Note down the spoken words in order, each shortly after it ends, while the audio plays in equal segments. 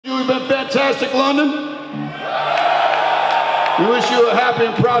been fantastic, London. We wish you a happy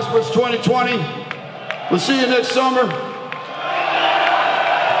and prosperous 2020. We'll see you next summer.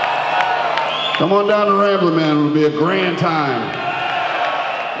 Come on down to Ramblin Man. It'll be a grand time.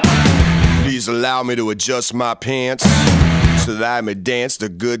 Please allow me to adjust my pants so that I may dance the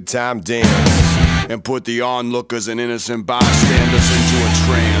good time dance and put the onlookers and innocent bystanders into a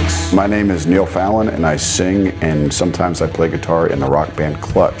trance. My name is Neil Fallon, and I sing and sometimes I play guitar in the rock band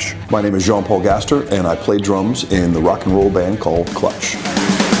Clutch. My name is Jean-Paul Gaster, and I play drums in the rock and roll band called Clutch.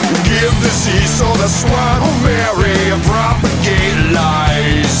 Give the sea so the swine will marry and propagate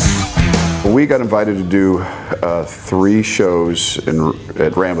lies. We got invited to do 3 shows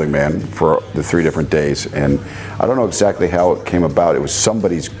at Ramblin Man for the 3 different days, and I don't know exactly how it came about. It was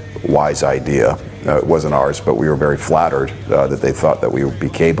somebody's wise idea. It wasn't ours, but we were very flattered that they thought that we would be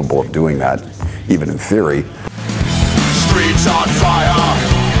capable of doing that, even in theory. Streets on fire,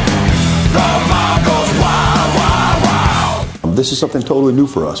 the mob goes wild, wild, wild. This is something totally new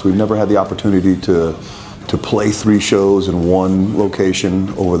for us. We've never had the opportunity to play 3 shows in one location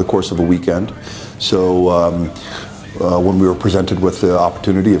over the course of a weekend. So when we were presented with the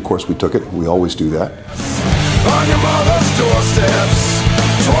opportunity, of course we took it. We always do that. On your mother's doorsteps,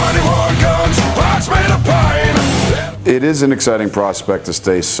 21 guns, box made of pine. It is an exciting prospect to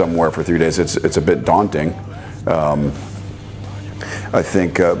stay somewhere for 3 days. It's a bit daunting, I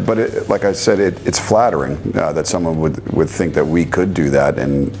think, but like I said, it's flattering that someone would think that we could do that,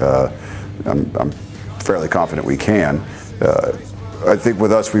 and I'm fairly confident we can. I think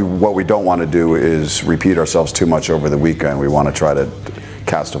with us, what we don't want to do is repeat ourselves too much over the weekend. We want to try to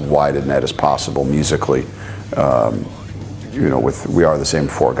cast as wide a net as possible musically. You know, we are the same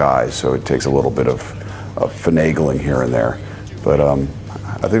 4 guys, so it takes a little bit of finagling here and there. But I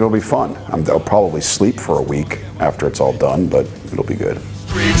think it'll be fun. I'll probably sleep for a week after it's all done, but it'll be good.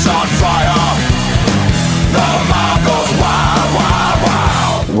 Streets on fire, the mob goes wild, wild,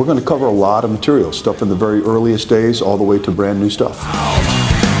 wild. We're going to cover a lot of material, stuff in the very earliest days all the way to brand new stuff.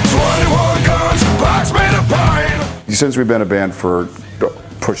 21 guns, box made of pine. Since we've been a band for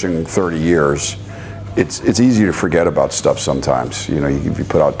pushing 30 years, it's easy to forget about stuff sometimes. You know, you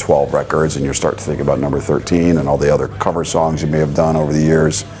put out 12 records and you start to think about number 13 and all the other cover songs you may have done over the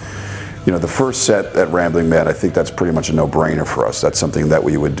years. You know, the first set at Ramblin Man, I think that's pretty much a no-brainer for us. That's something that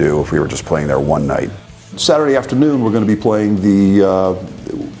we would do if we were just playing there one night. Saturday afternoon, we're going to be playing the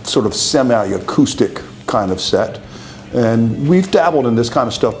sort of semi-acoustic kind of set. And we've dabbled in this kind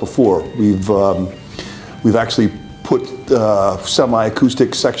of stuff before. We've actually put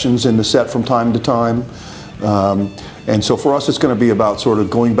semi-acoustic sections in the set from time to time. And so for us, it's going to be about sort of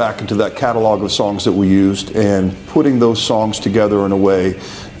going back into that catalog of songs that we used and putting those songs together in a way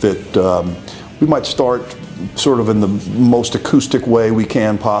that we might start sort of in the most acoustic way we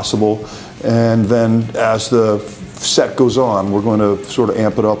can possible. And then as the set goes on, we're going to sort of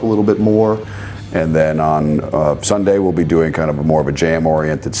amp it up a little bit more. And then on Sunday, we'll be doing kind of more of a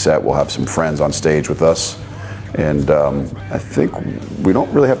jam-oriented set. We'll have some friends on stage with us. And I think we don't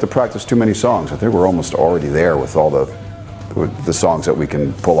really have to practice too many songs. I think we're almost already there with all the songs that we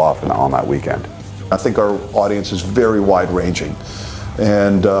can pull off on that weekend. I think our audience is very wide-ranging.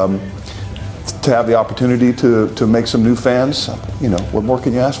 And to have the opportunity to make some new fans, you know, what more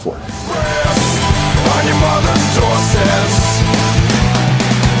can you ask for? On your mother's doorsteps.